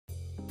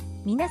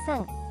皆さ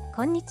ん、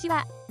こんにち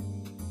は。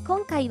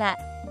今回は、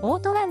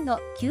AutoOneの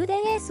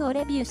Kyuden Aceを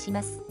レビューし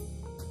ます。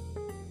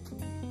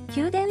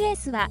Kyuden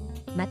Aceは、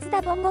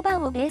Mazda Bongo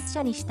版をベース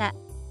車にした、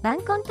ワ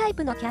ンコンタイ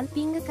プのキャン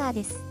ピングカー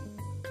です。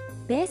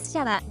ベース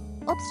車は、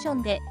オプショ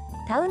ンで、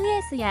タウンエ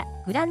ースや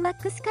グランマッ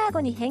クスカー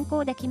ゴに変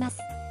更できます。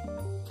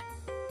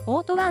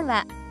AutoOne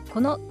は、こ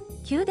の、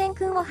Kyuden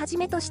くんをはじ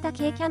めとした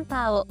軽キャン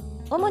パーを、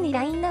主に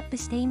ラインナップ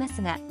していま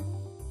すが、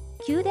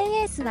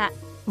Kyuden Aceは、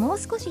もう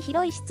少し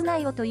広い室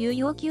内をという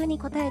要求に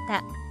応え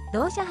た、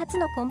同社初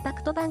のコンパ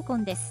クトバンコ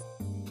ンです。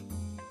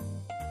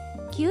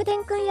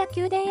Kyudenくんや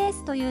Kyuden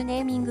Aceという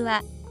ネーミング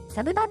は、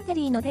サブバッテ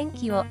リーの電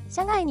気を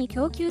車外に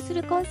供給す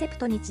るコンセプ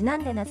トにちな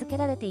んで名付け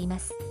られていま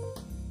す。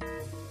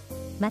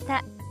ま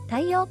た、太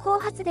陽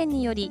光発電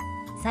により、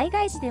災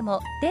害時でも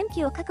電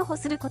気を確保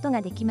すること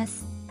ができま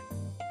す。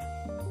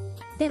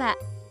では、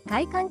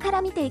外観か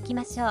ら見ていき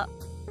ましょう。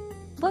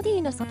ボデ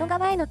ィの外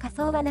側への塗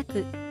装はな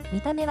く、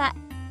見た目は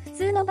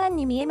普通のバン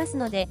に見えます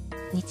ので、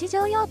日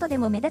常用途で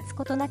も目立つ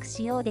ことなく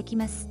使用でき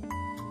ます。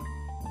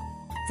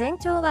全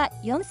長は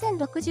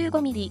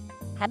 4065mm、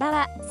幅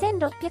は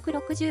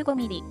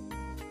 1665mm。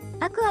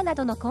アクアな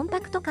どのコンパ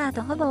クトカー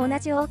とほぼ同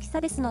じ大き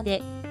さですの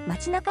で、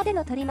街中で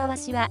の取り回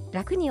しは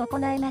楽に行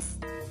えます。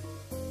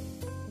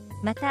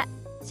また、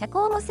車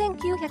高も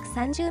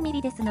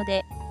 1930mm ですの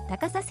で、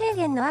高さ制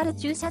限のある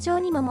駐車場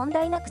にも問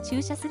題なく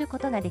駐車するこ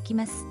とができ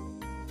ます。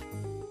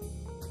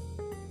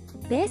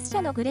ベース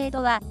車のグレー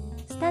ドは、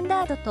スタン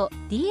ダードと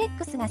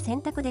DX が選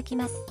択でき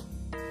ます。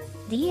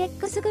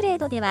DX グレー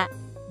ドでは、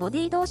ボデ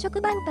ィ同色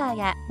バンパー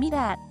やミ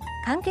ラ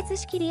ー、間欠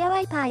式リア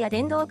ワイパーや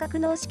電動格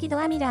納式ド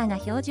アミラーが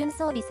標準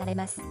装備され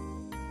ます。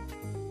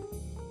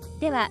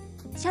では、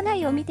車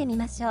内を見てみ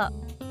ましょう。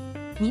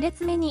2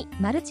列目に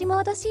マルチモ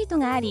ードシート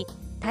があり、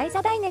タイ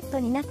ザダイネット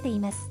になってい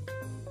ます。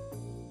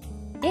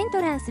エント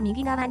ランス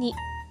右側に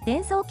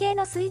電装系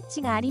のスイッ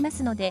チがありま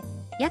すので、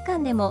夜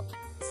間でも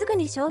すぐ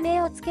に照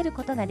明をつける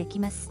ことができ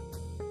ます。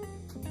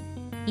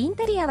イン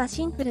テリアは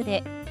シンプル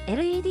で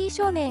LED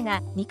照明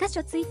が2箇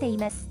所ついてい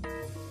ます。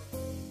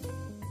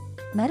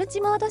マル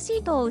チモードシ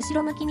ートを後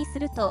ろ向きにす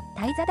ると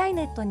タイザダイ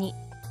ネットに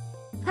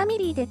ファミ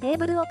リーでテー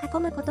ブルを囲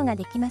むことが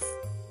できます。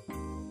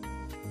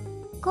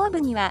後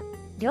部には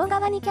両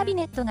側にキャビ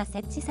ネットが設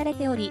置され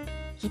ており、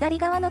左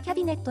側のキャ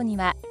ビネットに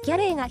はギャ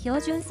レーが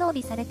標準装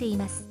備されてい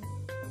ます。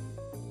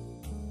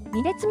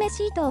2列目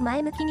シートを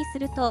前向きにす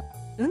ると、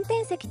運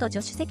転席と助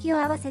手席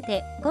を合わせ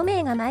て5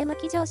名が前向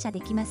き乗車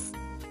できます。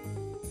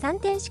3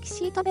点式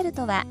シートベル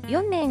トは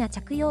4名が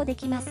着用で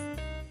きます。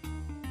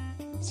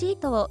シー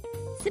トを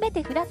すべ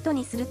てフラット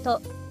にする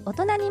と、大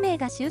人2名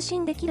が就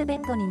寝できるベ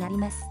ッドになり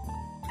ます。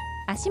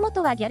足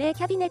元はギャレー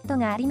キャビネット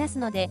があります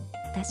ので、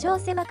多少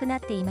狭くなっ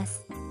ていま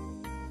す。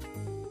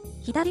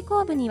左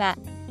後部には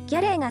ギ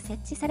ャレーが設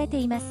置されて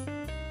います。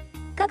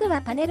家具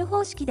はパネル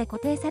方式で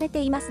固定され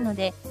ていますの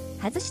で、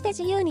外して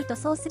自由に塗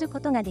装するこ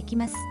とができ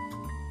ます。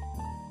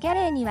ギャ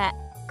レーには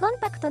コン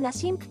パクトな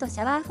シンクとシ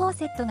ャワーフォー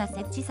セットが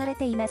設置され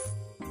ています。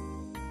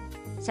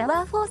シャ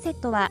ワーフォーセッ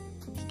トは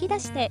引き出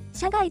して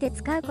車外で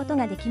使うこと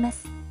ができま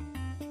す。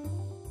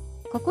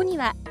ここに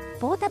は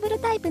ポータブル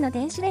タイプの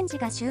電子レンジ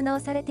が収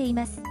納されてい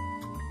ます。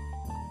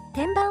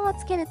天板を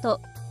つけると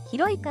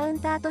広いカウン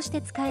ターとし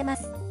て使えま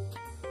す。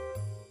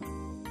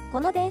こ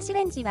の電子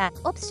レンジは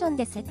オプション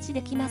で設置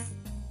できます。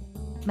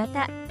ま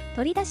た、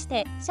取り出し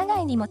て車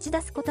外に持ち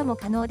出すことも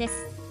可能で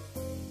す。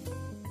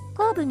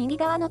後部右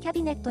側のキャ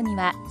ビネットに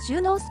は収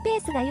納スペ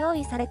ースが用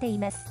意されてい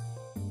ます。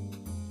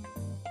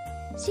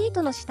シー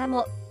トの下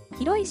も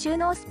広い収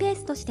納スペー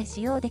スとして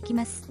使用でき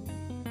ます。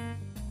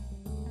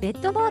ベ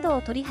ッドボード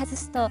を取り外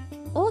すと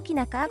大き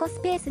なカーゴ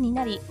スペースに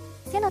なり、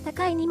背の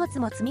高い荷物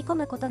も積み込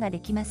むことがで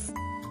きます。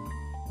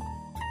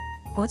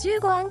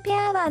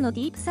55Ah の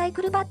ディープサイ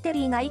クルバッテ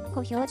リーが1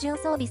個標準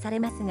装備され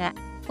ますが、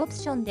オプ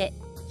ションで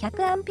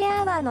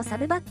 100Ah のサ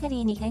ブバッテ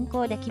リーに変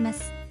更できま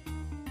す。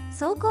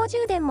走行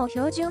充電も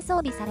標準装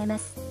備されま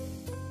す。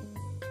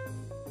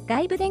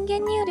外部電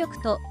源入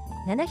力と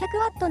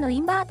 700W のイ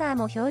ンバーター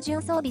も標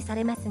準装備さ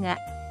れますが、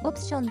オプ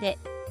ションで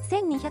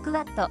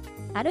 1200W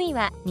あるい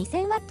は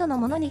 2000W の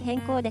ものに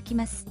変更でき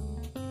ます。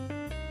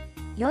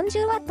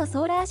40W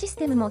ソーラーシス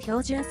テムも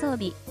標準装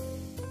備。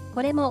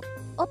これも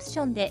オプシ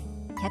ョンで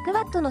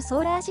 100W のソ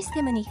ーラーシス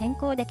テムに変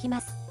更できま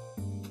す。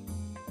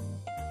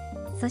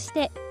そし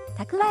て、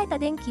蓄えた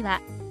電気は、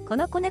こ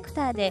のコネク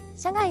ターで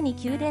車外に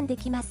給電で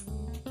きます。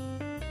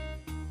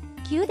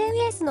Kyuden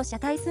Aceの車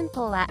体寸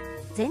法は、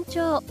全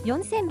長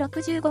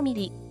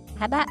 4065mm、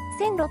幅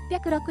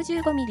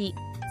 1665mm、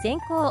全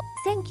高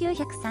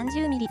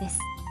 1930mm です。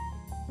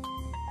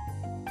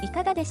い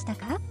かがでした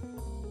か？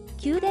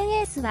 Kyuden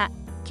Aceは、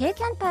軽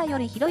キャンパーよ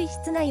り広い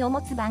室内を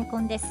持つバンコ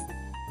ンです。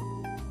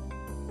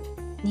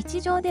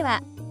日常で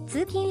は、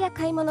通勤や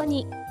買い物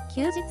に、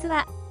休日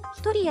は、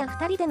1人や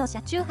2人での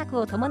車中泊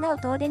を伴う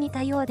遠出に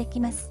対応でき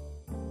ます。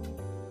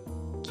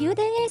Kyuden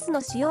Ace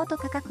の仕様と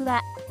価格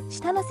は、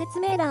下の説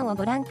明欄を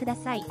ご覧くだ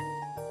さい。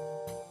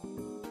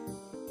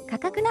価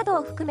格など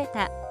を含め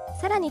た、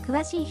さらに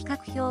詳しい比較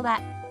表は、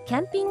キ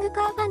ャンピング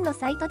カーファンの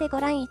サイトでご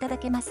覧いただ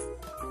けます。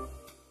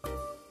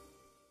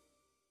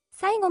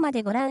最後ま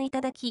でご覧いた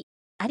だき、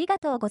ありが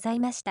とうござい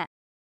ました。